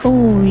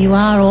you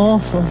are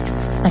awful,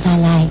 but I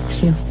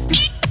like you.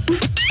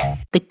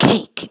 The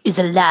cake is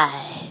a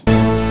lie.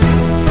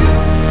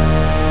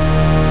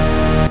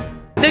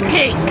 The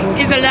cake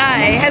is a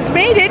lie has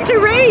made it to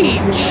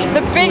Rage.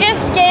 The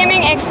biggest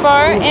gaming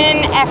expo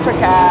in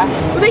Africa.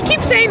 Well, they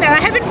keep saying that. I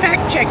haven't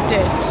fact-checked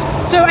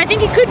it. So I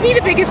think it could be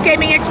the biggest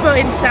gaming expo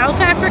in South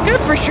Africa,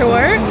 for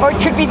sure. Or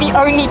it could be the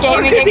only gaming expo.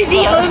 Or it could be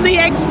the only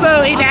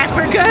expo in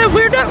Africa.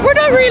 We're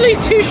not really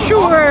too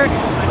sure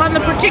on the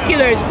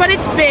particulars, but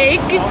it's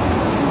big.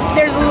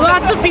 There's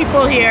lots of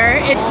people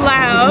here. It's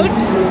loud.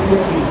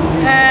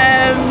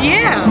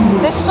 Yeah.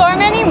 There's so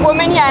many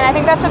women here, and I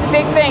think that's a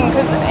big thing,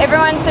 because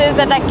everyone says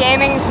that like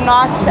gaming's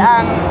not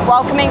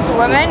welcoming to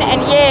women,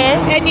 and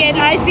yet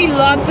I see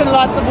lots and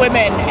lots of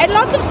women, and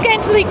lots of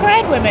scantily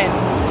clad women.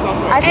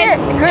 I see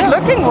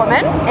good-looking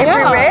women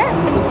everywhere.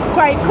 Yeah, it's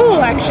quite cool,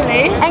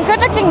 actually. And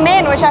good-looking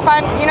men, which I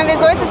find,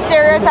 there's always a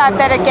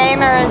stereotype that a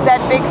gamer is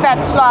that big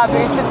fat slob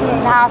who sits in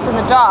the house in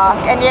the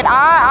dark, and yet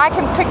I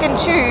can pick and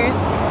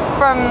choose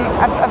from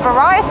a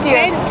variety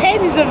of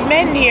tens of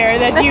men here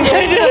that you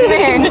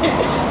men.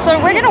 So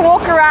we're gonna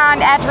walk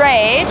around at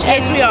Rage.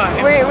 Yes, we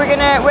are.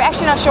 We're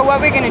actually not sure what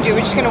we're gonna do.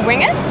 We're just gonna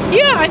wing it.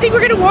 Yeah, I think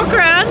we're gonna walk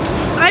around.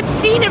 I've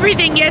seen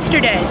everything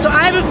yesterday, so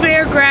I have a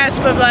fair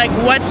grasp of like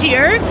what's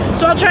here.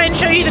 So I'll try and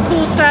show you the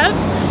cool stuff.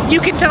 You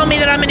can tell me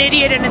that I'm an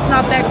idiot and it's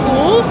not that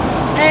cool.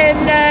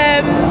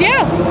 And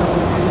yeah.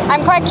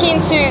 I'm quite keen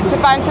to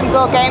find some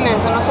girl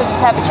gamers and also just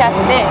have a chat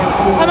to them.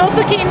 I'm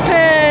also keen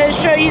to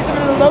show you some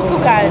of the local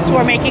guys who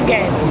are making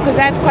games, because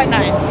that's quite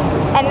nice.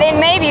 And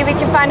then maybe we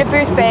can find a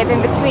booth babe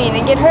in between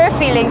and get her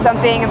feelings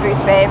on being a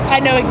booth babe.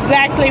 I know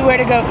exactly where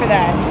to go for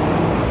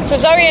that. So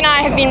Zoe and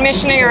I have been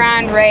missioning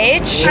around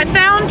Rage. I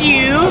found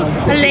you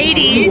a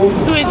lady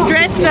who is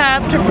dressed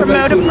up to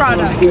promote a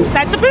product.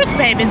 That's a booth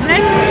babe, isn't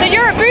it? So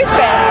you're a booth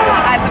babe?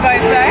 I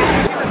suppose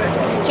so.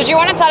 So do you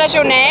want to tell us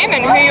your name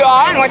and who you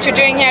are and what you're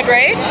doing here at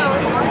Rage?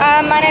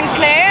 My name's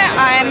Claire.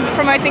 I'm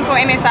promoting for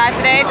MSI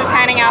today, just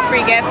handing out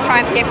free gifts,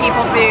 trying to get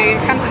people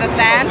to come to the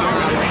stand.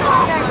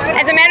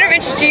 As a matter of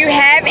interest, do you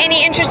have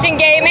any interest in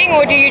gaming,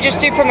 or do you just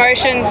do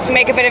promotions to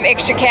make a bit of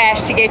extra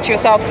cash to get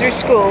yourself through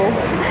school?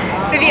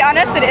 To be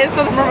honest, it is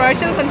for the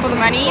promotions and for the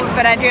money,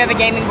 but I do have a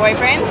gaming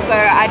boyfriend, so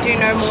I do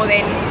know more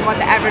than what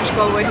the average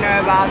girl would know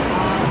about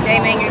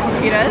gaming and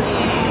computers.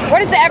 What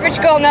does the average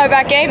girl know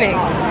about gaming?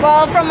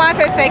 Well, from my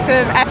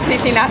perspective,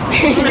 absolutely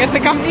nothing. It's a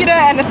computer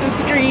and it's a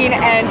screen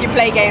and you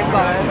play games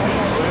on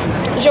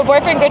it. Is your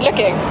boyfriend good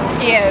looking?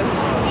 He is.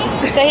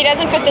 So he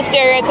doesn't fit the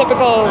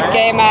stereotypical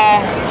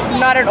gamer?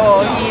 Not at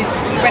all.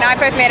 When I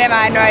first met him,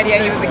 I had no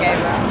idea he was a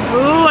gamer.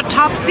 Ooh, a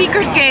top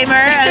secret gamer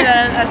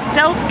and a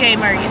stealth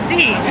gamer, you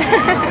see.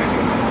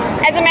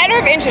 As a matter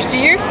of interest, do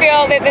you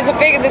feel that there's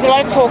a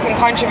lot of talk and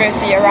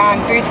controversy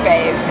around booth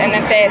babes, and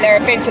that they're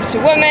offensive to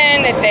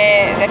women,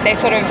 that they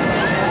sort of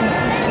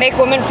make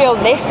women feel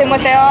less than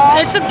what they are?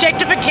 It's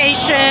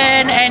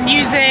objectification and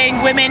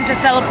using women to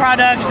sell a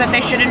product that they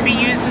shouldn't be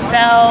used to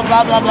sell,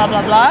 blah, blah, blah,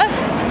 blah, blah.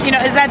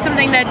 Is that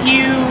something that do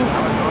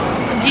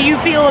you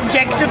feel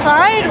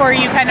objectified, or are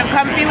you kind of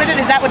comfy with it?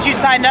 Is that what you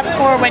signed up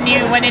for when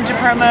you went into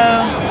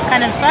promo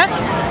kind of stuff?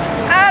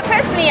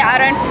 Personally, I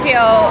don't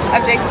feel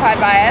objectified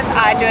by it.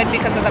 I do it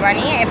because of the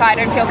money. If I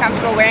don't feel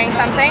comfortable wearing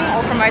something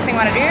or promoting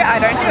what I do, I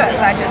don't do it.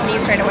 So I just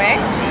leave straight away.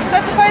 So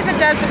I suppose it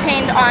does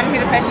depend on who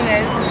the person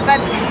is.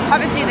 But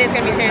obviously there's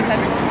going to be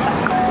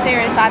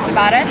stereotypes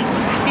about it.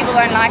 People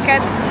don't like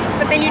it.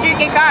 But then you do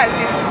get guys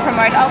who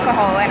promote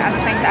alcohol and other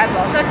things as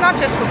well. So it's not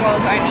just for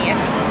girls only.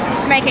 It's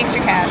to make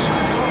extra cash.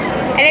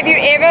 And have you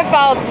ever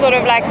felt sort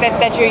of like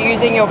that you're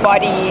using your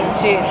body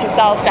to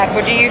sell stuff,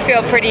 or do you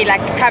feel pretty like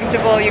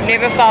comfortable? You've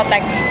never felt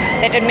like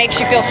that it makes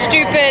you feel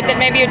stupid, that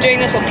maybe you're doing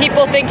this or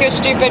people think you're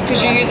stupid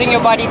because you're using your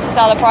body to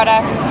sell a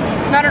product?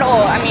 Not at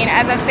all. I mean,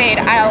 as I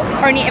said, I'll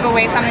only ever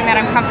wear something that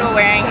I'm comfortable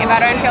wearing. If I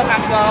don't feel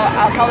comfortable,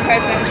 I'll tell the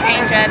person,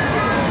 change it.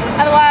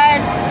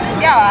 Otherwise,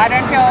 yeah, I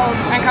don't feel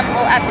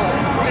uncomfortable at all.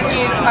 Just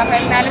use my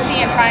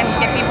personality and try and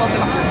get people to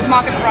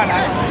market the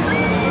products.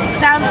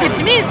 Sounds good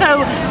to me. So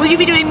will you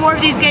be doing more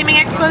of these gaming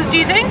expos, do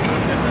you think?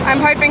 I'm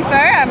hoping so.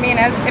 I mean,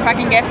 if I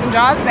can get some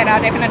jobs, then I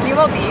definitely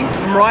will be.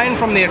 I'm Ryan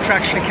from the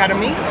Attraction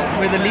Academy.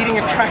 We're the leading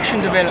attraction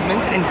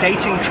development and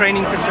dating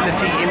training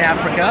facility in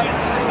Africa.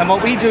 And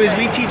what we do is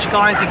we teach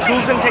guys the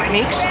tools and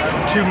techniques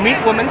to meet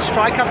women,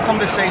 strike up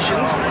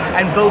conversations,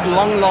 and build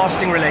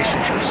long-lasting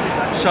relationships.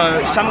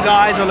 So some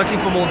guys are looking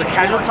for more the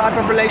casual type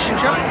of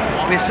relationship.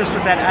 We assist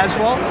with that as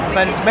well.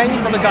 But it's mainly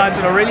for the guys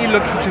that are really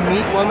looking to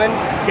meet women,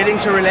 get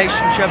into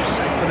relationships,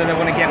 whether they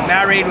want to get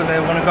married, whether they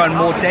want to go on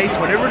more dates,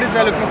 whatever it is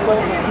they're looking for,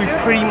 we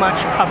pretty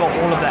much cover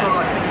all of that.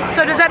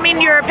 So does that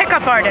mean you're a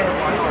pickup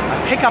artist?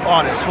 A pickup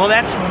artist. Well,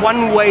 that's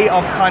one way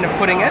of kind of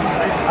putting it.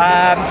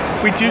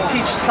 We do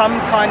teach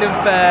some kind of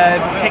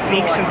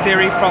techniques and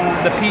theory from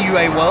the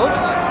PUA world.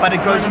 but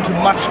it goes into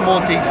much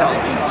more detail.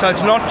 So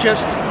it's not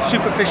just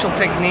superficial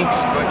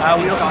techniques.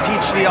 We also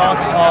teach the art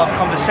of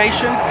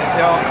conversation.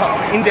 There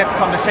are in-depth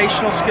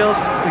conversational skills.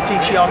 We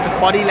teach the art of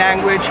body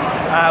language.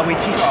 We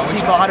teach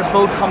people how to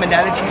build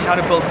commonalities, how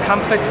to build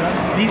comfort.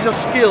 These are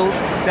skills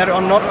that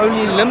are not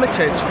only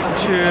limited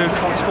to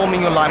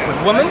transforming your life with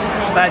women,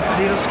 but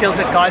these are skills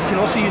that guys can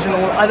also use in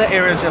all other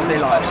areas of their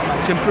lives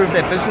to improve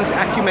their business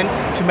acumen,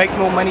 to make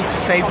more money, to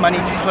save money,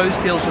 to close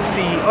deals with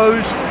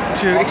CEOs,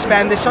 to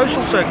expand their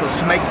social circles,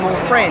 to make more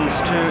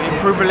friends, to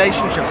improve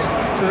relationships.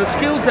 So the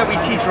skills that we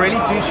teach really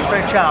do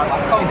stretch out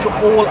into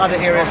all other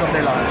areas of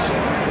their lives.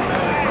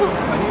 Cool.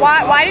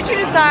 Why did you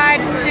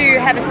decide to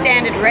have a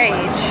standard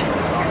range?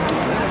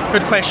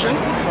 Good question.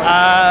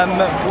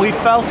 We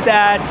felt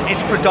that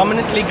it's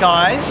predominantly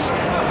guys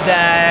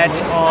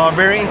that are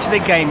very into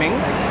their gaming,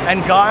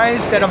 and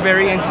guys that are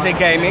very into their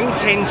gaming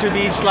tend to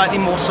be slightly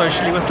more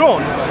socially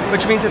withdrawn,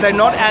 which means that they're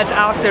not as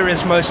out there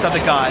as most other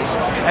guys,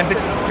 and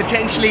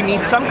potentially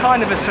need some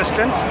kind of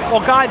assistance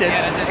or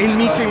guidance in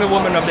meeting the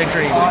woman of their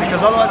dreams,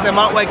 because otherwise they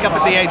might wake up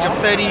at the age of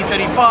 30,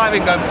 35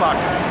 and go, fuck,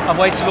 I've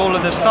wasted all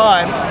of this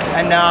time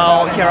and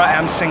now here I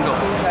am single.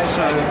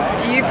 So,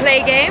 do you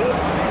play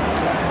games?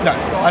 No,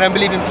 I don't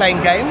believe in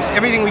playing games.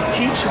 Everything we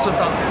teach is with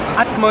the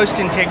utmost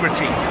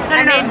integrity.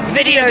 I mean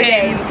video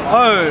games.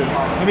 Oh,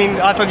 I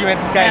mean, I thought you meant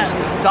games.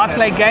 Yeah. Do I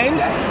play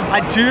games? I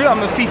do.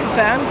 I'm a FIFA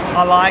fan.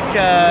 I like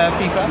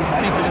FIFA.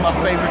 FIFA is my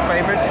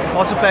favorite. I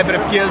also play a bit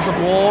of Gears of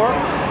War,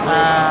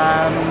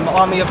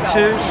 Army of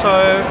Two. So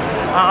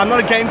I'm not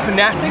a game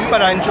fanatic,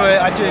 but I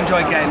do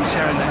enjoy games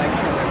here and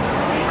there.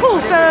 Cool.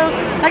 So,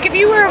 like, if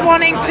you were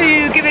wanting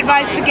to give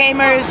advice to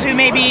gamers who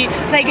maybe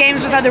play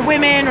games with other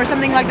women or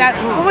something like that,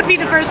 what would be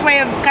the first way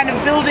of kind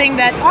of building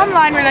that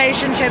online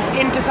relationship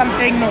into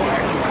something more?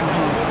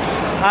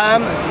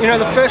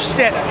 The first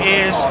step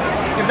is,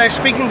 if they're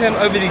speaking to them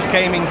over these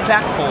gaming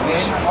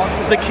platforms,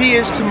 the key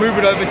is to move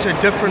it over to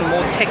a different,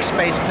 more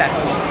text-based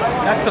platform.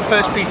 That's the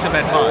first piece of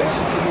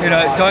advice.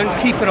 Don't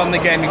keep it on the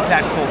gaming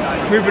platform.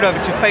 Move it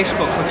over to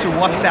Facebook or to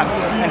WhatsApp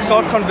and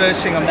start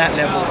conversing on that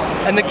level.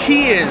 And the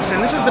key is,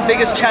 and this is the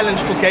biggest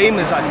challenge for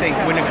gamers, I think,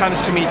 when it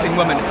comes to meeting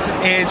women,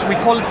 is we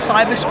call it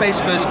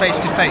cyberspace versus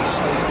face-to-face.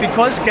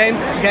 Because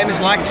gamers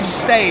like to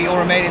stay or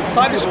remain in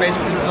cyberspace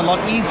because it's a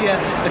lot easier,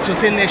 it's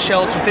within their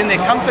shells, within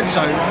their comfort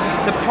zone.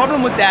 The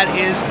problem with that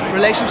is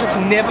relationships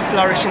never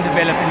flourish and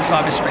develop in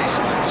cyberspace.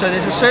 So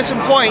there's a certain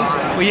point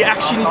where you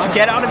actually need to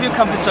get out of your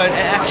comfort zone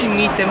and actually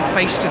meet them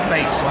face to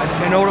face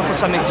in order for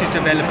something to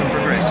develop and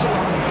progress.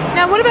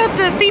 Now, what about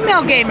the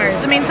female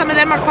gamers? I mean, some of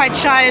them are quite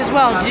shy as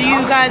well. Do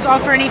you guys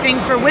offer anything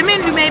for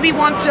women who maybe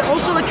want to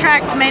also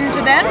attract men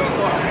to them?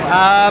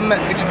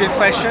 It's a good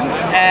question,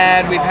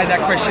 and we've had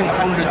that question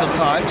hundreds of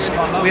times.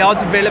 We are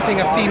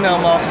developing a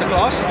female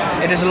masterclass.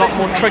 It is a lot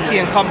more tricky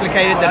and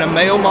complicated than a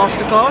male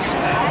masterclass,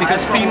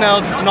 because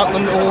females, it's not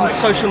the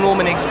social norm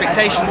and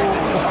expectations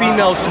for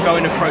females to go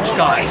and approach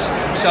guys.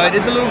 So it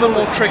is a little bit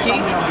more tricky,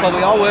 but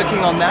we are working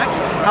on that.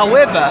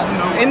 However,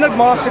 in the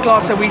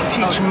masterclass that we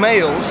teach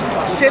males,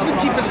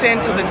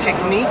 70% of the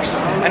techniques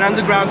and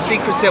underground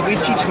secrets that we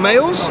teach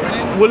males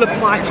will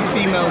apply to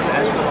females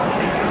as well.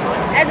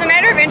 As a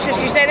matter of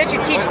interest, you say that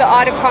you teach the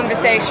art of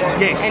conversation.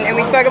 Yes. And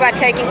we spoke about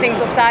taking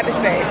things off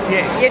cyberspace.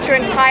 Yes. Yet your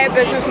entire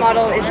business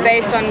model is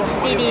based on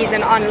CDs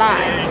and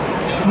online.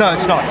 No,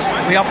 it's not.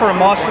 We offer a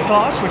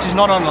masterclass, which is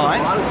not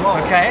online,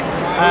 okay?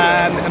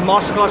 A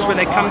masterclass where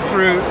they come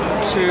through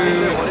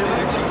to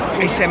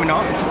a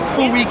seminar. It's a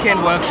full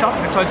weekend workshop,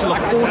 a total of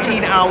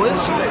 14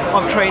 hours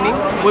of training,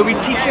 where we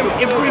teach them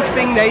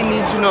everything they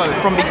need to know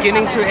from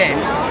beginning to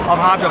end of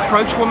how to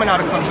approach women, how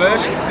to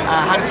converse,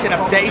 how to set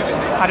up dates,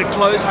 how to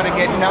close, how to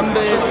get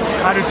numbers,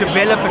 how to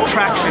develop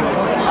attraction,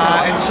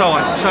 and so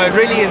on. So it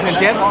really is in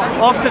depth.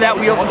 After that,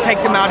 we also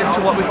take them out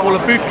into what we call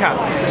a boot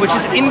camp, which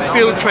is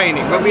in-field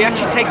training, where we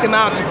actually take them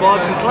out to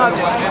bars and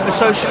clubs, the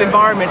social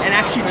environment, and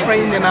actually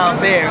train them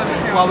out there.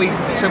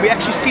 So we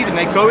actually see them.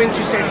 They go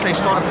into sets, they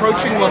start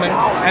approaching women,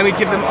 and we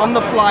give them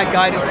on-the-fly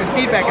guidance and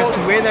feedback as to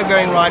where they're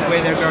going right,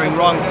 where they're going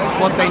wrong,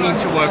 what they need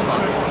to work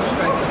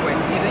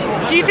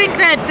on. Do you think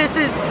that this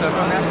is,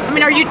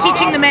 are you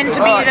teaching the men to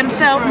be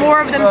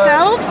more of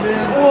themselves,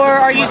 or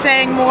are you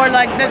saying more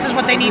like this is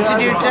what they need to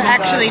do to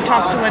actually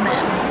talk to women?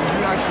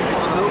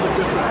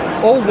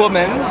 All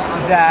women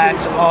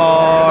that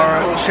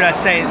are, should I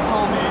say,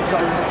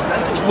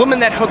 women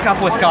that hook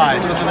up with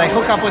guys, whether they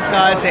hook up with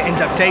guys, they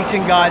end up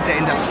dating guys, they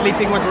end up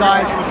sleeping with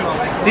guys.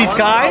 These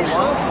guys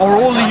are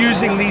all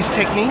using these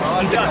techniques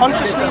either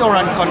consciously or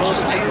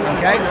unconsciously,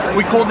 okay?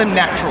 We call them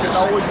naturals.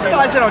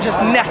 Guys that are just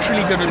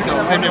naturally good with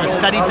girls. They've never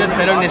studied this,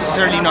 they don't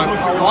necessarily know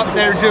what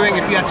they're doing.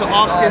 If you had to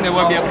ask them, they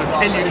won't be able to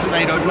tell you because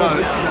they don't know.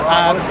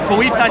 But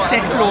we've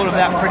dissected all of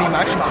that pretty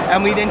much,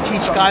 and we then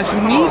teach guys who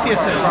need the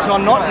assistance, who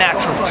are not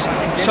naturals.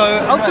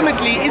 So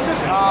ultimately, is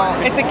this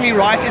ethically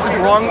right? Is it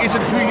wrong? Is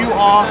it who you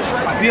are?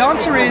 The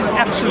answer is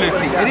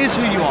absolutely. It is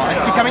who you are.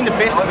 It's becoming the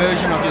best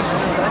version of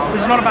yourself.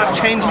 This is not about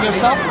changing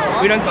yourself.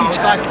 We don't teach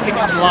guys to pick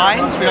up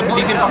lines. We don't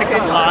believe in pick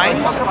up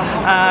lines.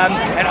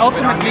 And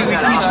ultimately, we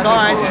teach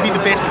guys to be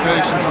the best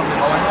versions of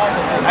themselves.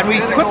 And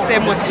we equip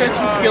them with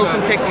certain skills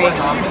and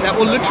techniques that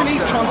will literally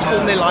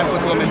transform their life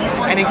with women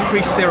and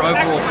increase their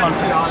overall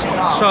confidence.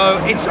 So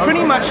it's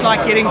pretty much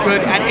like getting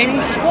good at any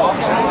sport.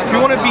 If you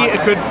want to be a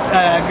good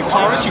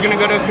guitarist, you're going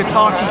to go to a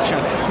guitar teacher.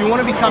 If you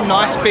want to become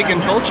nice, big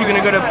and built, you're going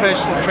to go to a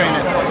personal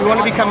trainer. If you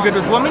want to become good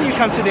with women, you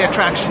come to the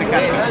Attraction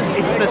Academy.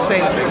 It's the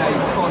same thing.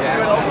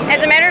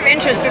 As a matter of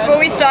interest, before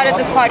we started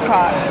this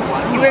podcast,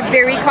 you were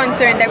very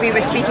concerned that we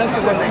were speaking to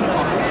women.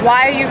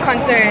 Why are you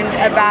concerned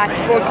about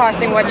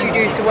broadcasting what you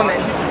do to women?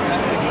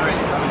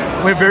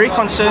 We're very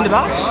concerned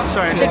about?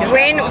 Sorry. So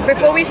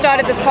before we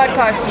started this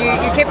podcast, you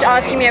kept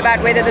asking me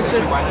about whether this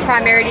was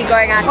primarily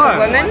going out to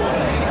women.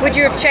 Would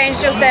you have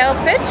changed your sales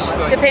pitch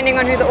depending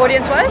on who the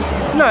audience was?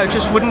 No, it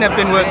just wouldn't have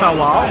been worth our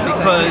while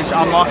because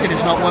our market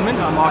is not women,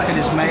 our market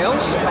is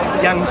males,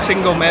 young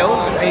single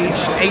males,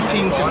 aged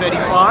 18 to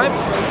 35.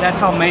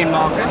 That's our main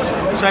market.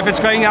 So if it's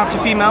going out to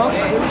females,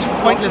 it's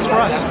pointless for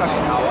us.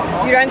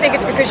 You don't think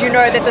it's because you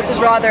know that this is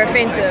rather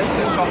offensive?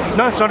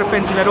 No, it's not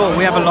offensive at all.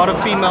 We have a lot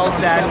of females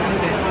that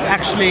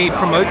actually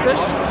promote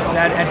this,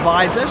 that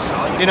advise us.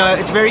 You know,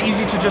 it's very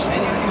easy to just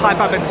pipe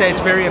up and say it's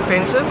very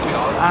offensive,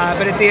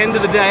 but at the end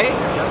of the day,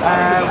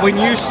 when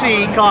you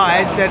see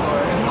guys that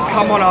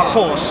come on our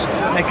course,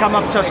 they come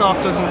up to us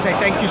afterwards and say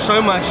thank you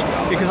so much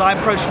because I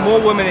approached more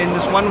women in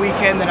this one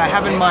weekend than I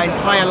have in my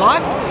entire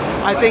life,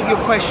 I think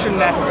you'll question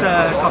that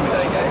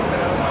comment.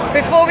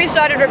 Before we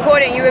started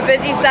recording, you were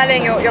busy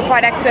selling your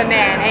product to a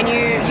man, and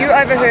you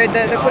overheard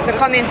the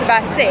comments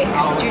about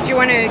sex. Do you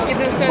want to give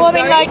those to us? Well,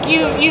 I mean, like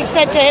you've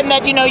said to him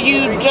that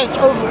you just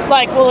will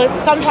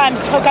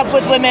sometimes hook up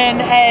with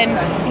women,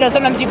 and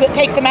sometimes you could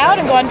take them out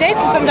and go on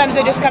dates, and sometimes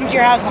they just come to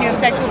your house and you have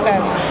sex with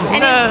them.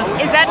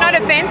 And is that not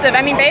offensive?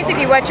 I mean,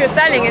 basically what you're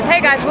selling is,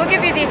 hey guys, we'll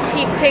give you these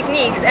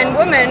techniques, and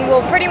women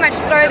will pretty much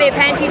throw their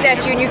panties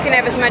at you, and you can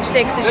have as much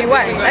sex as you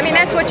want. I mean,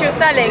 that's what you're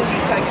selling.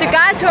 So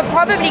guys who are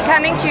probably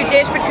coming to you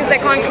desperate because they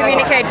can't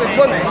communicate with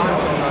women.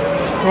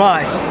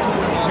 Right.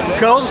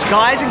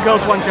 Guys and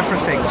girls want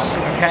different things,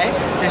 okay?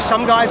 There's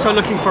some guys who are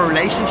looking for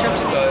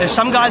relationships. There's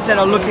some guys that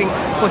are looking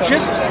for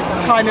just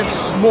kind of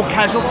more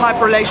casual type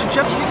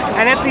relationships.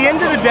 And at the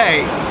end of the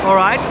day, all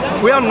right,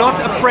 we are not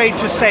afraid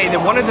to say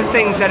that one of the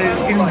things that is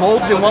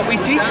involved in what we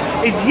teach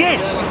is,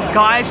 yes,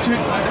 guys to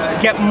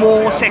get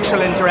more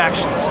sexual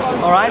interactions,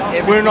 all right?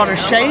 We're not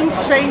ashamed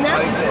saying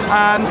that.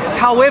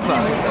 However,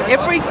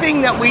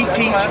 everything that we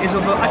teach is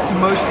of the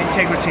utmost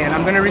integrity, and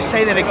I'm going to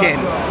say that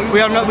again. We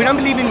don't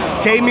believe in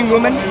gaming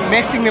women,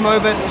 messing them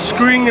over,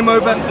 screwing them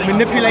over,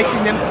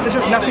 manipulating them. This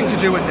has nothing to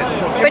do with it.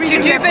 But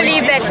you do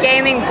believe that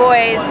gaming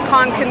boys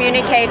can't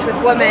communicate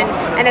with women,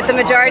 and that the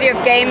majority of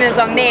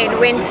gamers are men,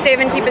 when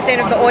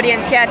 70% of the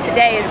audience here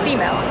today is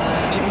female?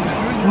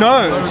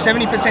 No,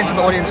 70% of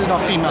the audience is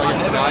not female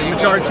yet today.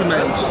 Majority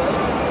males.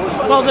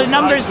 Well, the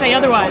numbers say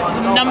otherwise.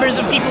 The numbers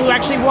of people who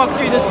actually walk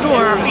through this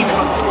door are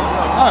female.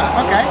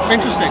 Oh, okay.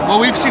 Interesting. Well,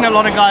 we've seen a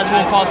lot of guys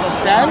walk past our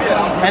stand,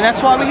 and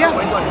that's why we're here.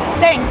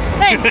 Thanks.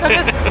 So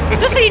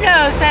just so you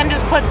know, Sam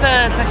just put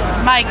the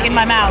mic in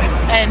my mouth,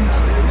 and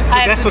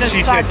I have to just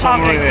start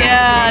talking.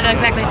 Yeah,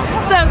 exactly.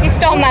 So he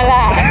stole my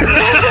laugh.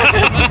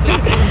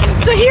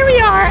 So here we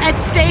are at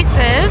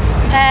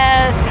Stasis,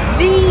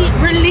 the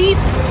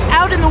released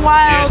out in the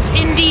wild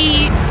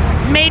indie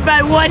made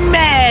by one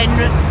man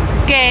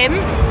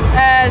game.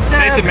 So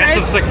it's a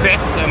massive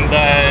success, and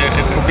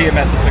it will be a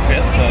massive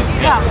success. So,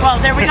 yeah, well,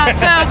 there we go.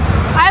 So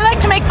I like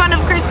to make fun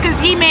of Chris because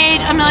he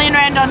made R1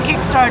 million on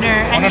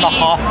Kickstarter. And $1.5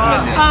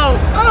 million.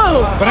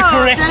 Gotta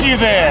correct you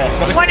there.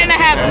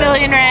 R1.5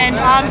 million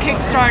on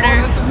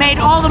Kickstarter. Made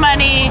all the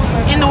money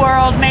in the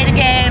world. Made a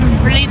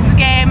game. Released the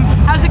game.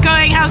 How's it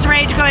going? How's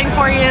Rage going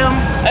for you?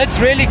 It's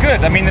really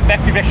good. I mean, the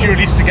fact we've actually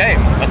released a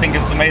game, I think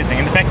is amazing.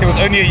 And the fact it was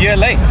only a year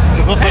late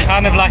is also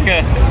kind of like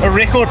a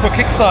record for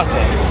Kickstarter.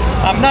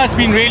 No, it's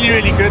been really,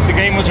 really good. The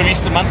game was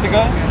released a month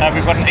ago.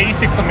 We've got an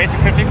 86 on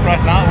Metacritic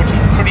right now, which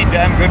is pretty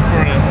damn good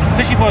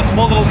especially for a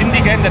small little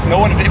indie game that no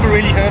one had ever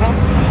really heard of.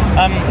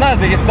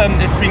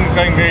 It's been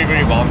going very,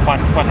 very well. I'm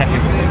quite happy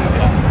with it.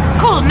 Yeah.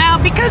 Cool.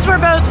 Now, because we're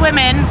both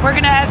women, we're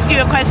going to ask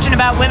you a question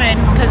about women,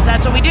 because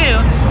that's what we do.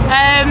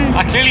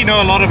 I clearly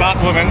know a lot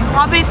about women.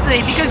 Obviously,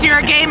 because you're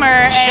a gamer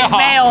and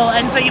male,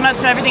 and so you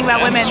must know everything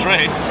about women.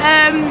 Straight.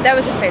 That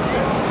was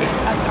offensive.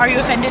 Are you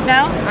offended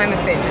now? I'm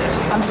offended.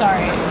 I'm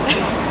sorry.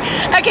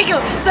 Okay,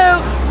 cool.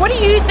 So, what do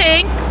you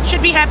think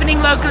should be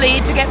happening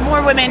locally to get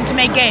more women to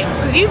make games?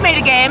 Because you've made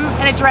a game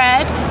and it's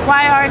rad.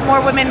 Why aren't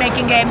more women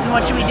making games, and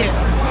what should we do?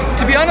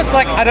 To be honest,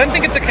 like, I don't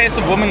think it's a case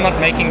of women not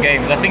making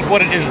games. I think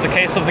what it is a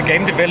case of the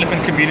game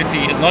development community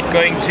is not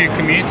going to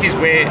communities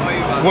where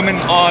women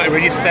are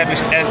already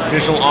established as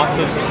visual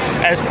artists,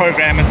 as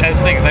programmers, as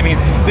things. I mean,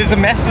 there's a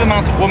massive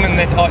amount of women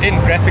that are in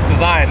graphic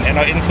design and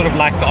are in sort of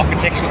like the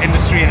architectural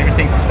industry and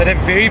everything that have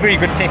very, very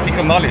good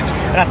technical knowledge.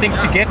 And I think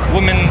to get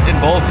women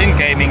involved in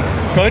gaming,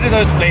 go to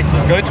those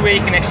places, go to where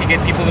you can actually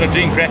get people that are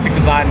doing graphic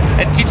design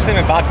and teach them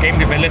about game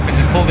development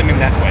and pull them in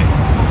that way.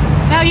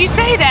 Now you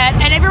say that,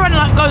 and everyone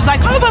goes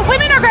like, "Oh, but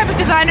women are graphic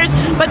designers,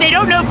 but they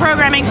don't know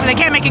programming, so they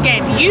can't make a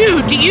game."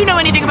 Do you know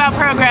anything about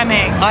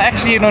programming? I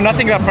actually know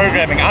nothing about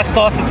programming. I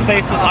started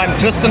Stasis. I'm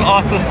just an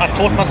artist. I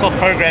taught myself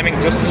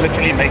programming just to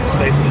literally make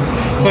Stasis.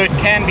 So it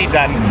can be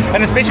done.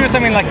 And especially with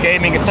something like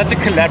gaming, it's such a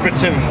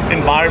collaborative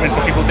environment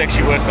for people to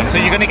actually work on. So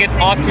you're going to get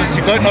artists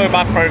who don't know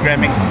about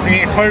programming, you're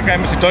going to get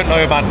programmers who don't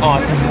know about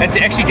art, and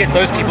to actually get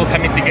those people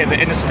coming together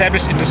in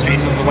established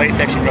industries is the way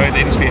to actually grow the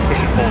industry and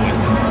push it forward.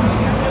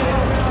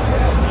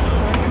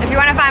 If you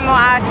want to find more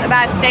out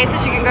about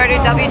Stasis, you can go to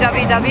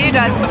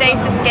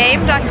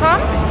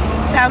www.stasisgame.com.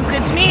 Sounds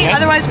good to me. Yes.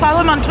 Otherwise,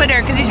 follow him on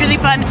Twitter because he's really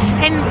fun.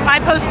 And I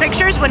post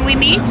pictures when we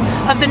meet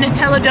of the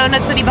Nutella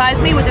donuts that he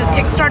buys me with his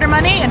Kickstarter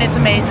money, and it's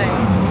amazing.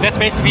 That's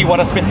basically what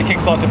I spent the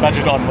Kickstarter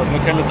budget on, was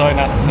Nutella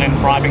donuts and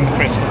bribing the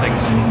press for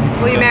things.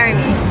 Will you marry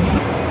me?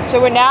 So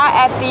we're now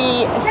at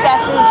the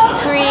Assassin's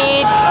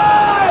Creed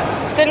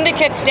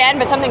Syndicate stand,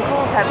 but something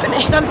cool's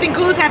happening. Something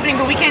cool is happening,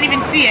 but we can't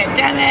even see it.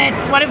 Damn it!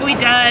 What have we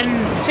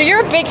done? So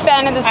you're a big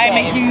fan of this game.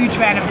 I'm a huge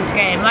fan of this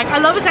game. Like, I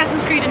love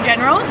Assassin's Creed in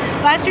general.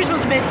 Last year's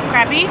was a bit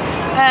crappy,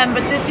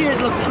 but this year's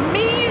looks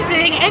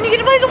amazing, and you get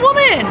to play as a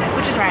woman,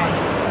 which is rad.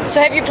 So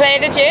have you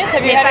played it yet?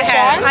 Have you had a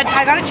chance?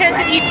 I got a chance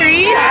at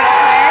E3,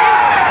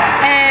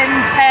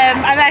 and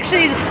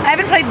I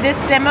haven't played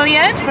this demo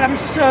yet, but I'm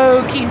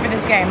so keen for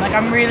this game. Like,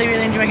 I'm really,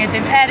 really enjoying it.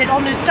 They've added all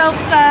new stealth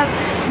stuff,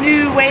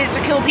 new ways to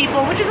kill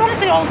people, which is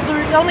honestly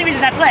the only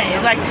reason I play,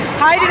 is like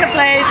hide in a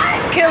place,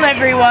 kill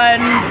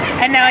everyone,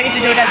 and now I get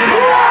to do it as a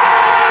woman.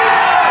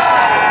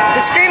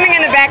 The screaming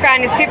in the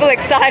background is people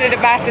excited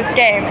about this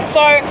game.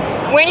 So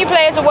when you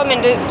play as a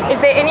woman, is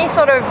there any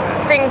sort of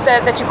things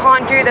that you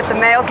can't do that the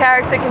male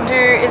character can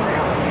do?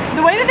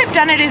 The way that they've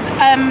done it is,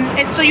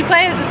 so you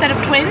play as a set of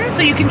twins,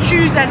 so you can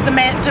choose as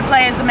to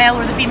play as the male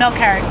or the female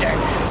character.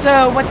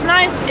 So what's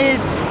nice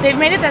is they've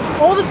made it that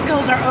all the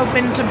skills are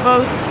open to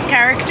both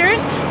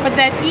characters, but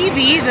that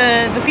Evie,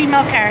 the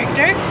female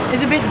character,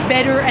 is a bit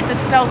better at the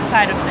stealth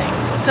side of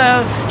things.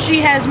 So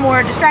she has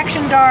more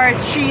distraction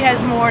darts, she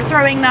has more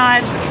throwing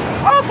knives, which is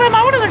awesome.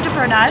 I want to learn to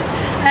throw knives.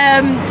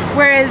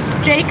 Whereas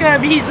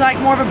Jacob, he's like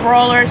more of a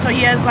brawler, so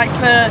he has like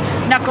the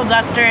knuckle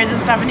dusters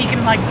and stuff, and he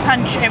can like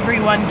punch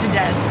everyone to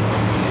death.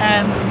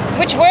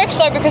 Which works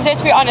though, because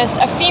let's be honest,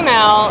 a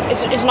female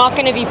is not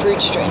going to be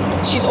brute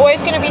strength. She's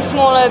always going to be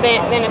smaller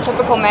than a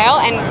typical male,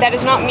 and that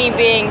is not me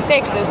being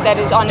sexist. That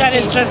is honestly...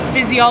 That is just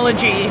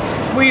physiology.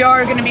 We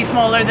are going to be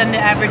smaller than the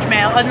average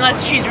male,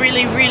 unless she's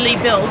really, really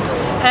built.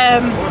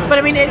 But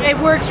I mean, it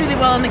works really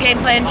well in the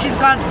gameplay, and she's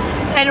got...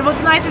 And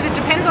what's nice is it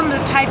depends on the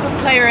type of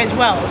player as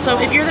well. So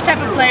if you're the type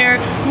of player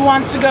who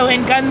wants to go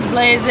in guns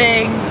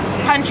blazing,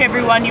 punch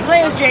everyone, you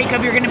play as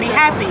Jacob, you're going to be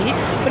happy.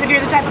 But if you're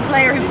the type of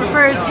player who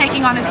prefers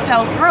taking on a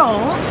stealth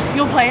role,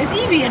 you'll play as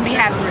Evie and be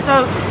happy.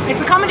 So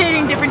it's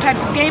accommodating different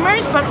types of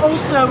gamers, but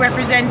also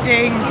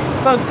representing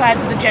both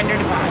sides of the gender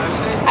divide.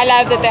 I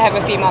love that they have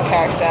a female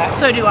character.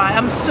 So do I.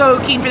 I'm so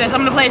keen for this. I'm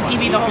going to play as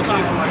Evie the whole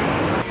time.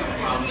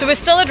 So we're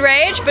still at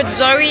Rage, but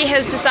Zoe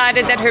has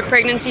decided that her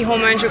pregnancy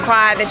hormones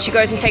require that she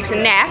goes and takes a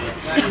nap.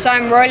 So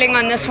I'm rolling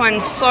on this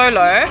one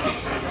solo.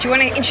 Do you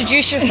want to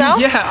introduce yourself?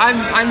 Yeah,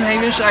 I'm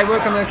Hamish. I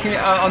work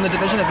on the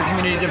division as a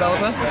community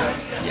developer.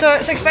 So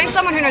explain to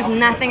someone who knows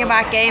nothing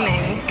about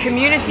gaming,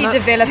 community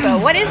developer,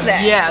 what is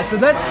that? Yeah, so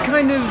that's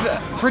kind of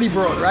pretty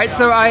broad, right?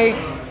 So I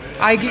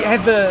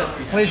have the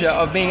pleasure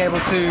of being able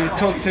to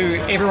talk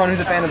to everyone who's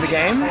a fan of the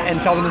game and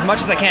tell them as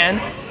much as I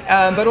can,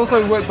 but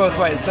also work both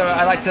ways. So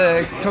I like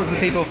to talk to the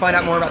people, find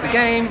out more about the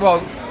game,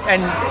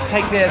 and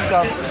take their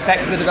stuff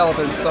back to the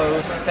developers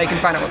so they can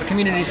find out what the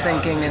community's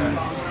thinking and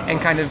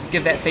kind of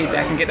give that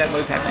feedback and get that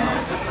loop happening.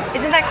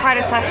 Isn't that quite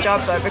a tough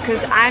job though?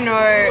 Because I know,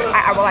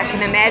 I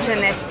can imagine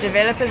that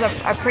developers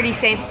are pretty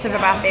sensitive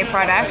about their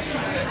products.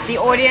 The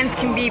audience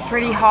can be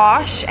pretty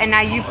harsh, and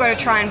now you've got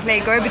to try and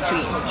play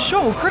go-between.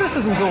 Sure,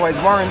 criticism's always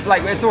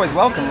it's always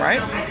welcome,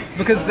 right?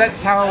 Because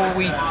that's how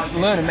we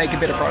learn and make a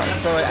better product.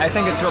 So I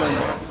think it's really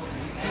important.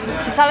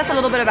 So tell us a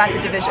little bit about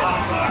the division.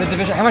 The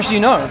division, how much do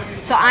you know?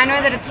 So I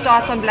know that it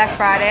starts on Black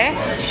Friday,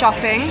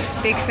 shopping,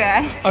 big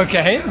fan.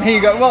 Okay, there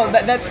you go. Well,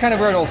 that's kind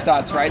of where it all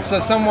starts, right? So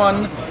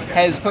someone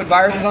has put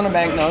viruses on a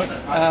banknote,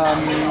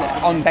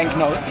 on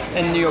banknotes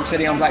in New York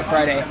City on Black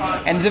Friday,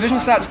 and the division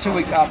starts 2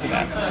 weeks after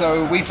that.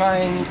 So we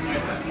find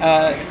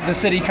the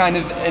city kind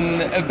of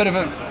in a bit of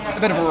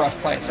a rough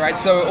place, right?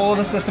 So all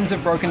the systems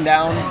have broken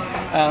down.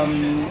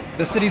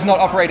 The city's not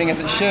operating as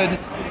it should.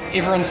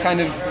 Everyone's kind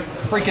of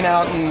freaking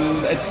out,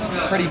 and it's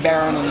pretty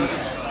barren, and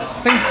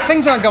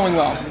things aren't going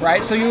well,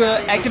 right? So you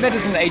were activated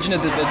as an agent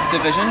of the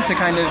division to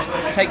kind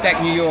of take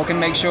back New York and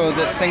make sure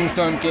that things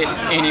don't get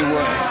any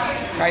worse,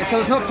 right? So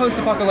it's not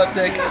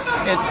post-apocalyptic,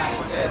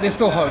 there's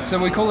still hope. So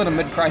we call it a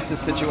mid-crisis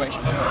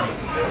situation.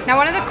 Now,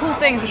 one of the cool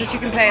things is that you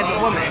can play as a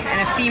woman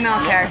and a female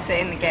character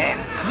in the game.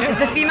 Yeah. Does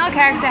the female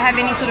character have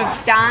any sort of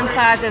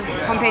downsides as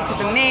compared to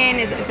the men?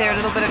 Is there a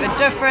little bit of a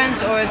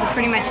difference, or is it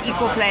pretty much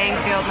equal playing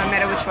field no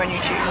matter which one you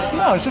choose?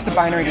 No, it's just a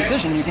binary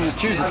decision. You can just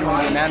choose if you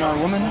want to be a man or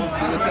a woman.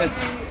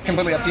 It's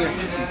completely up to you.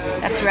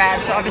 That's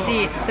rad. So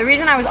obviously, the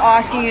reason I was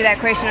asking you that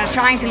question, I was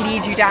trying to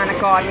lead you down a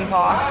garden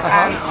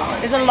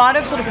path. There's a lot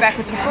of sort of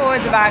backwards and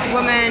forwards about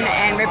women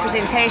and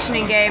representation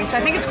in games. So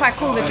I think it's quite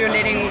cool that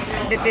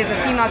that there's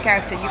a female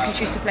character you can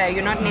choose to play.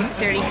 You're not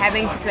necessarily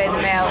having to play the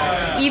male,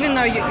 even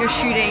though you're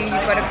shooting.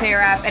 You've got to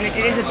pair up, and it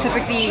is a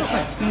typically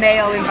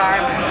male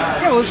environment.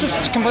 Yeah, well, it's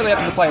just completely up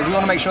to the players. We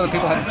want to make sure that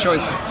people have a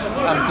choice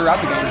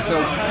throughout the game. So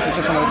it's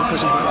just one of the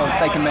decisions that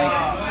they can make.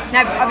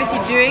 Now,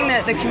 obviously, doing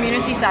the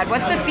community side,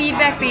 what's the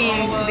feedback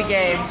been to the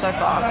game so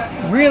far?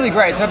 Really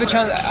great. So I've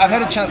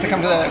had a chance to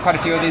come to quite a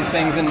few of these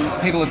things, and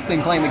people have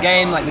been playing the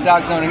game, like the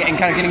Dark Zone, and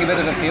kind of getting a bit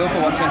of a feel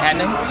for what's been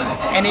happening.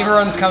 And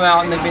everyone's come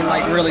out and they've been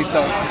like really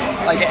stoked.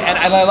 And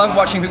I love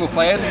watching people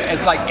play it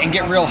and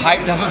get real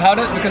hyped up about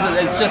it, because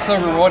it's just so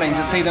rewarding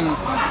to see them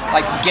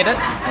get it.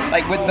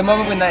 Like with the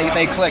moment when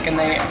they click and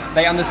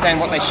they understand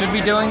what they should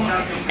be doing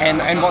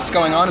and what's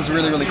going on is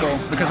really, really cool,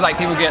 because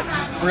people get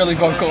really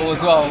vocal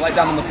as well,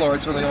 down on the floor.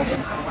 It's really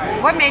awesome.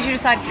 What made you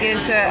decide to get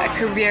into a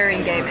career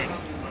in gaming?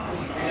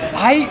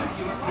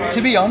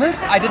 To be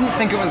honest, I didn't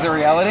think it was a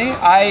reality.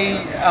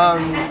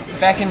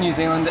 Back in New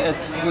Zealand, it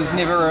was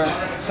never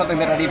something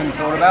that I'd even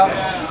thought about.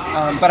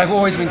 But I've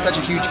always been such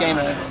a huge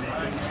gamer.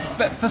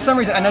 But for some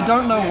reason, and I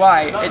don't know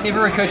why, it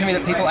never occurred to me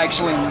that people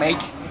actually make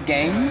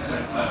games.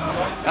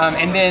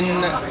 And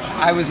then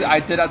I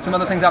did some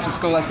other things after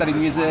school. I studied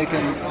music,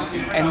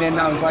 and then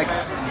I was like,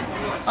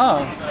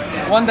 oh,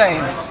 one day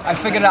I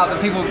figured out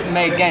that people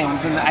made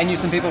games, and I knew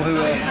some people who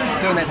were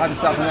doing that type of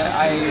stuff, and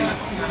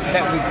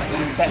that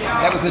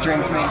was the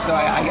dream for me. So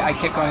I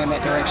kept going in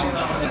that direction.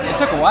 It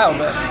took a while,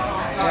 but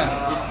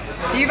yeah.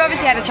 So you've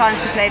obviously had a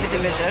chance to play the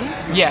Division.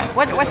 Yeah.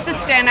 What's the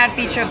standout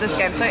feature of this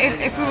game? So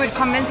if we were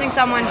convincing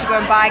someone to go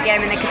and buy a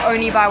game and they could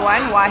only buy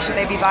one, why should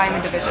they be buying the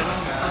Division?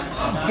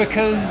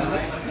 Because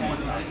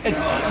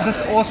it's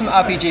this awesome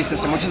RPG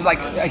system, which is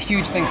a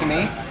huge thing for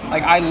me.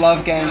 I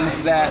love games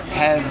that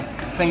have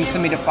things for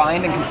me to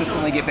find and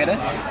consistently get better.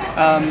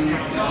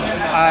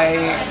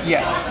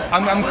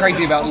 I'm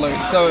crazy about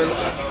loot. So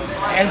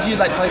as you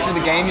play through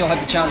the game, you'll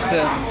have the chance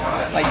to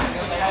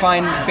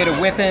find better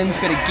weapons,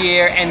 better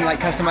gear, and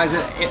customize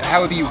it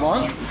however you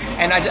want.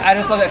 And I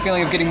just love that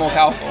feeling of getting more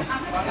powerful.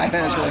 I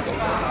think that's really cool.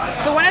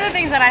 So one of the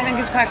things that I think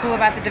is quite cool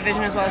about the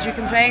Division as well is you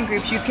can play in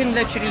groups. You can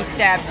literally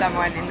stab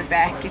someone in the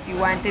back if you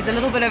want. There's a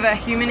little bit of a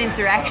human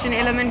interaction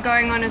element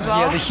going on as well.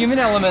 Yeah, the human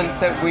element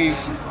that we've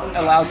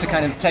allowed to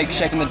kind of take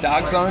shape in the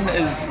Dark Zone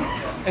is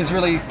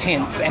really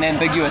tense and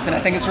ambiguous, and I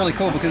think it's really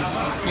cool because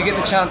you get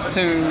the chance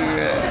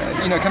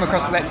to come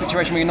across that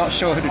situation where you're not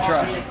sure who to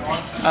trust.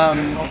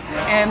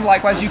 And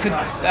likewise, you could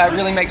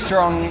really make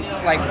strong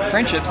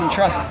friendships and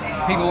trust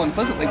people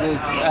implicitly with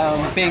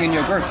being in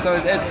your group. So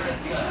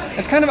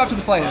it's kind of up to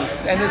the players,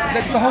 and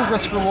that's the whole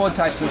risk-reward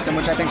type system,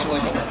 which I think is really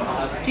cool.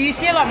 Do you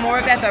see a lot more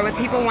of that though, with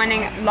people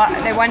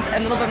they want a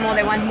little bit more,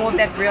 they want more of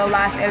that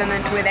real-life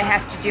element where they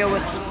have to deal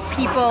with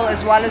people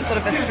as well as sort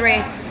of a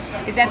threat?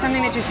 Is that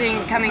something that you're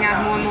seeing coming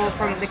out more and more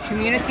from the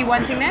community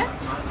wanting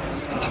that?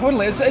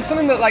 Totally. It's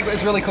something that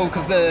is really cool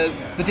because the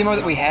demo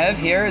that we have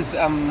here is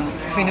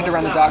centered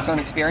around the Dark Zone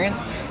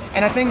experience.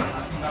 And I think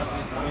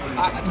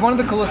one of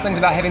the coolest things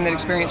about having that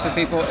experience for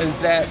people is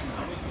that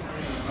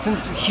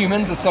since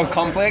humans are so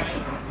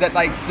complex, that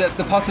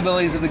the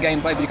possibilities of the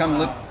gameplay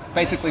become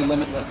basically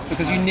limitless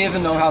because you never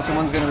know how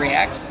someone's going to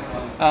react.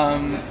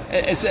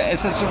 It's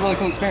just a really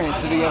cool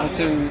experience to be able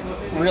to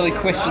really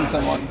question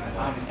someone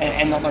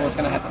and not know what's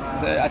going to happen.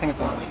 So I think it's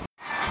awesome.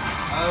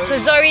 So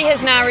Zoe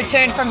has now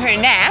returned from her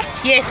nap.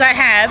 Yes, I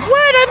have.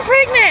 What? I'm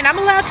pregnant.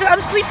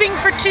 I'm sleeping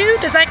for 2.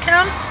 Does that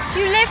count?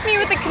 You left me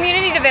with the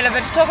community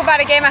developer to talk about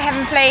a game I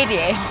haven't played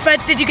yet.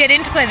 But did you get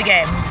in to play the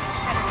game?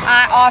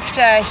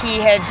 After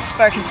he had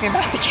spoken to me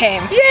about the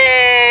game.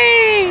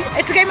 Yay!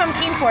 It's a game I'm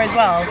keen for as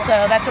well,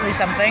 so that's at least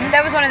something.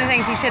 That was one of the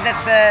things he said,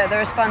 that the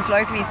response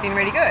locally has been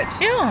really good.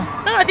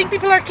 Yeah. No, I think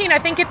people are keen. I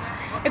think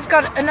it's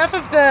got enough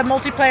of the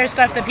multiplayer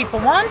stuff that people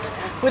want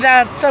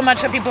without so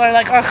much that people are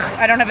like, ugh,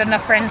 I don't have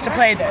enough friends to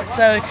play this.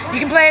 So you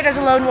can play it as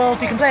a lone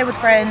wolf, you can play it with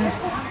friends.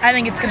 I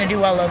think it's going to do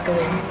well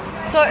locally.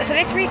 So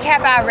let's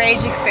recap our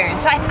Rage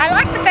experience. So I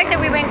like the fact that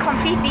we went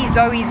completely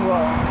Zoe's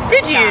world.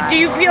 Did you? Do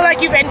you feel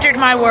like you've entered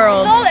my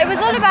world? It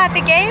was all about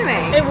the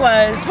gaming. It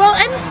was. Well,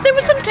 and there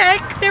was some tech.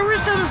 There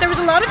was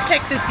a lot of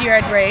tech this year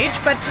at Rage,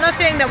 but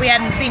nothing that we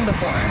hadn't seen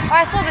before.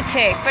 I saw the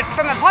tech, but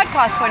from a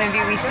podcast point of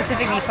view, we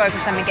specifically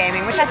focused on the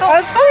gaming, which I thought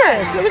was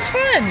fun. It was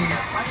fun.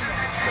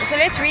 So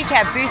let's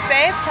recap. Booth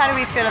Babes, how do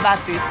we feel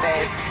about Booth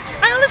Babes?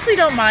 I honestly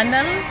don't mind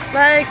them.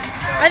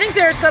 I think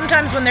there are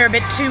sometimes when they're a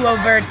bit too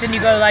overt and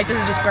you go like, this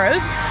is just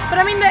gross. But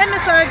I mean, the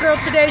MSI girl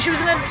today, she was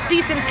in a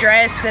decent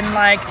dress and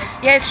like,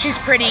 yes, she's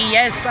pretty.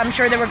 Yes, I'm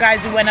sure there were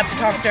guys who went up to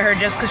talk to her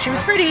just because she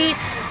was pretty.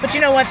 But you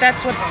know what?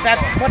 That's what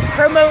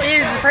promo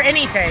is for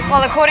anything.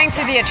 Well, according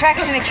to the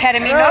Attraction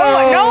Academy,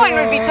 no one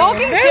would be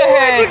talking to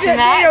her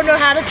tonight. They don't know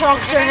how to talk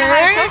to her.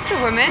 How to talk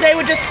to women. They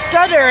would just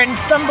stutter and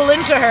stumble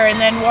into her and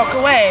then walk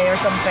away or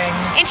something.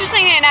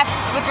 Interestingly enough,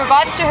 with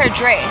regards to her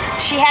dress,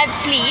 she had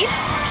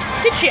sleeves.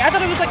 Did she? I thought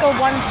it was like a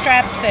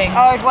one-strap thing.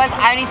 Oh, it was.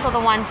 I only saw the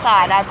one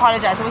side. I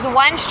apologize. It was a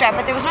one strap,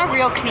 but there was no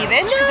real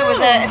cleavage because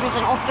it was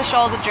an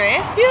off-the-shoulder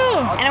dress.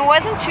 Yeah. And it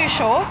wasn't too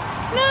short.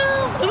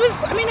 No, it was.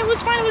 I mean, it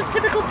was fine. It was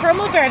typical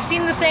promo fare. I've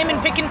seen the same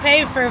in Pick and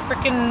Pay for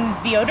freaking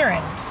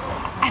deodorant.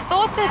 I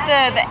thought that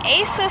the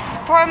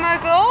ASUS promo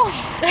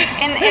girls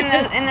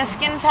in the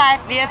skin tight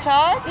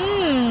leotards.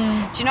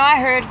 Do you know? I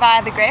heard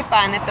via the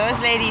grapevine that those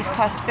ladies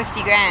cost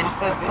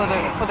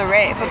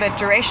 $50,000 for the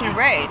duration of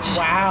Rage.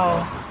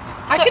 Wow.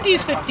 I could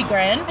use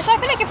 $50,000. So I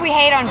feel like if we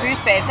hate on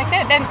booth babes, like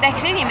they're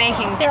clearly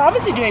making. They're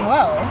obviously doing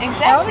well.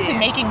 Exactly. They're obviously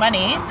making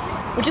money,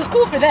 which is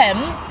cool for them.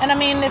 And I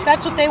mean, if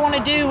that's what they want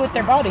to do with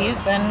their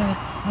bodies, then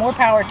more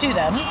power to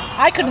them.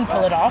 I couldn't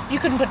pull it off. You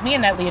couldn't put me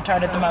in that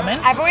leotard at the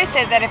moment. I've always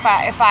said that if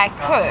I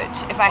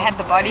had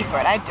the body for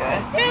it, I'd do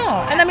it.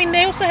 Yeah, and I mean,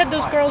 they also had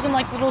those girls in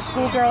like little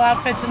schoolgirl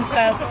outfits and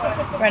stuff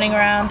running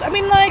around. I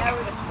mean, like,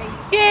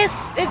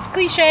 yes, it's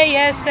cliche,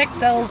 yes, sex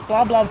sells,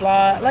 blah, blah,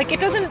 blah. Like, it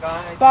doesn't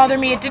bother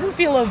me. It didn't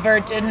feel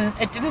overt, and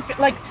it didn't feel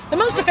like the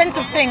most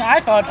offensive thing I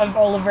thought of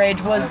all of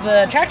Rage was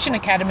the Attraction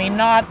Academy,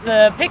 not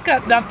the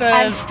pickup, not the.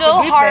 I'm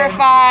still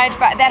horrified,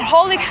 but that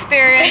whole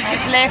experience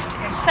has left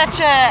such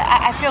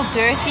I feel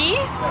dirty.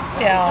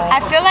 Yeah.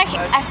 I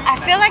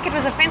feel like it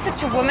was offensive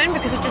to women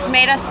because it just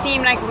made us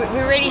seem like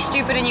we're really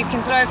stupid and you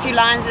can throw a few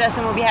lines at us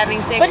and we'll be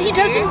having sex. But he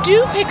doesn't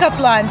do pickup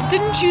lines.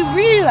 Didn't you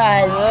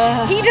realize?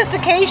 He just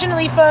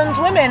occasionally phones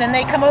women and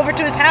they come over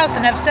to his house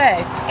and have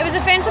sex. It was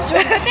offensive to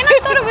women, but then I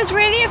thought it was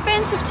really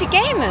offensive to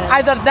gamers.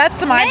 I thought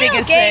that's my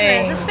biggest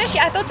gamers, thing. Especially,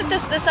 I thought that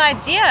this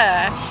idea,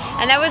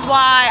 and that was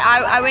why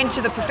I went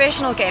to the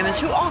professional gamers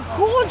who are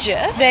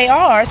gorgeous. They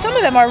are. Some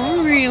of them are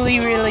really,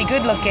 really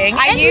good looking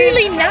and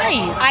really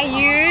nice. I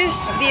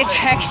used the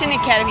Attraction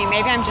Academy.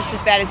 Maybe I'm just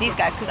as bad as these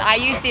guys because I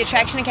used the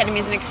Attraction Academy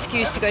as an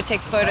excuse to go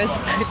take photos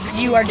of good looking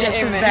You are just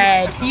as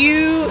bad.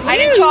 I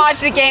didn't charge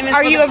the gamers.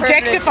 Are for you the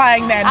privilege.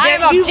 objectifying them?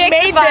 I'm you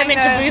objectifying made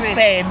them into those booth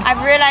men. babes.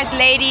 I've realized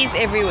ladies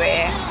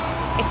everywhere.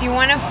 If you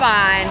want to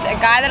find a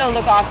guy that'll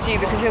look after you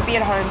because he'll be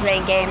at home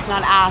playing games,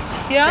 not out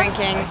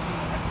drinking,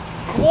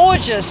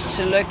 gorgeous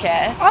to look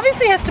at.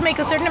 Obviously has to make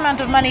a certain amount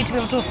of money to be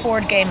able to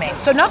afford gaming.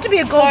 So not to be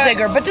a gold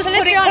digger, but just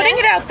putting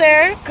it out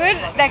there.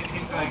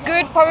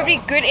 Probably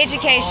good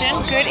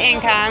education, good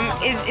income,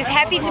 is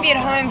happy to be at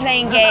home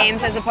playing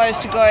games as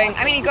opposed to going.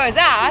 I mean, he goes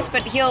out,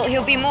 but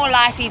he'll be more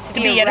likely to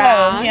be at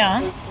around. home.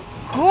 Yeah.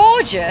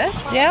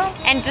 Gorgeous. Yeah.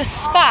 And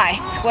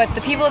despite what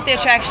the people at the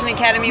Attraction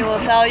Academy will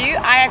tell you,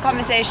 I had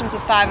conversations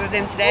with 5 of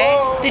them today.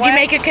 Did you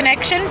make a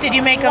connection? Did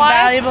you make a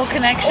valuable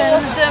connection?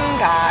 Awesome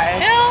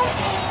guys.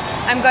 Yeah.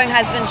 I'm going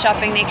husband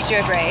shopping next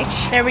year at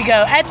Rage. There we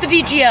go. At the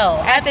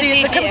DGL. At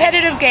the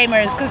competitive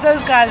gamers, because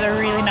those guys are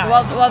really nice.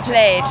 Well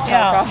played,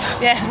 Tom.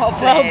 Yes,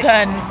 well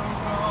done.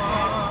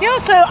 Yeah,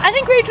 so I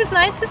think Rage was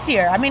nice this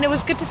year. I mean, it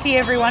was good to see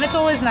everyone. It's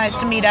always nice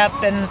to meet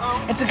up, and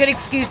it's a good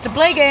excuse to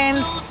play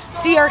games,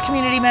 see our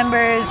community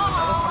members,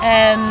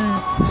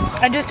 and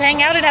just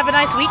hang out and have a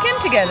nice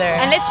weekend together.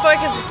 And let's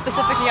focus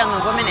specifically on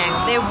the women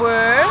angle. There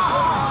were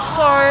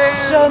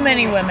so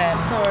many women.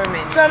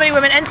 So many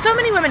women. And so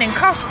many women in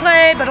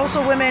cosplay, but also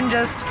women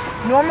just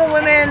normal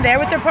women, there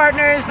with their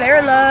partners, they're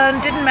alone,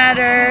 didn't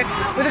matter,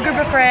 with a group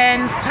of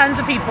friends, tons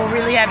of people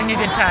really having a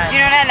good time. Do you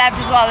know what I loved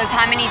as well is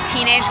how many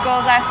teenage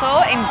girls I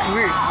saw in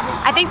groups.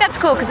 I think that's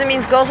cool because it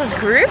means girls as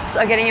groups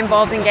are getting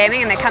involved in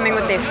gaming and they're coming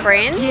with their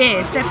friends.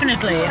 Yes,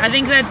 definitely. I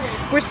think that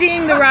we're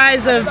seeing the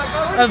rise of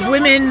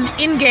women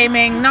in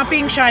gaming, not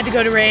being shy to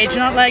go to Rage,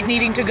 not like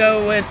needing to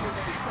go with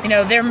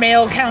their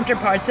male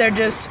counterparts. They're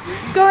just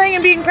going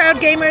and being proud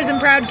gamers and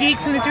proud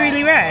geeks, and it's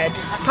really rad.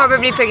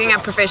 Probably picking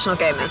up professional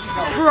gamers.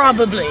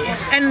 Probably.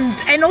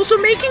 And also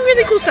making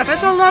really cool stuff. I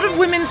saw a lot of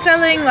women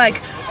selling like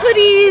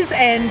hoodies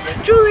and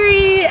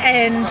jewelry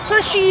and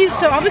plushies,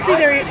 so obviously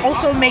they're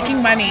also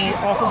making money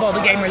off of all the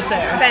gamers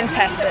there.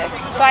 Fantastic.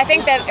 So I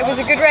think that it was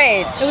a good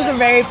Rage. It was a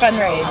very fun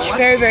Rage.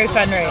 Very, very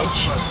fun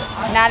Rage.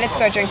 Now let's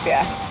go drink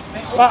beer.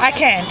 Well, I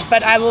can't,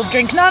 but I will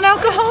drink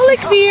non-alcoholic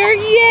beer.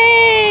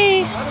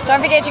 Yay!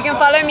 Don't forget you can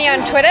follow me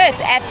on Twitter.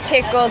 It's at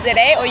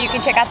TechGirlZA, or you can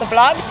check out the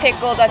blog,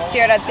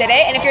 techgirl.co.za.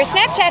 And if you're a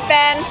Snapchat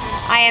fan,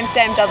 I am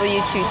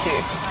SamW22.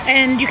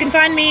 And you can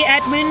find me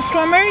at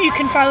Moonstormer. You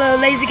can follow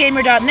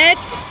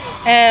lazygamer.net.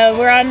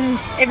 We're on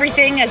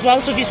everything as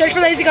well, so if you search for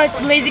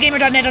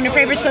lazygamer.net on your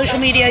favorite social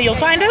media, you'll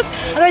find us.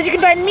 Otherwise, you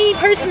can find me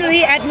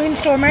personally at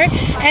Moonstormer,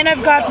 and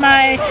I've got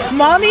my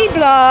mommy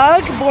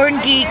blog, Born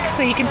Geek,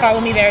 so you can follow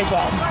me there as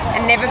well.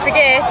 And never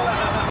forget,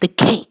 the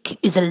cake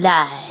is a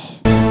lie.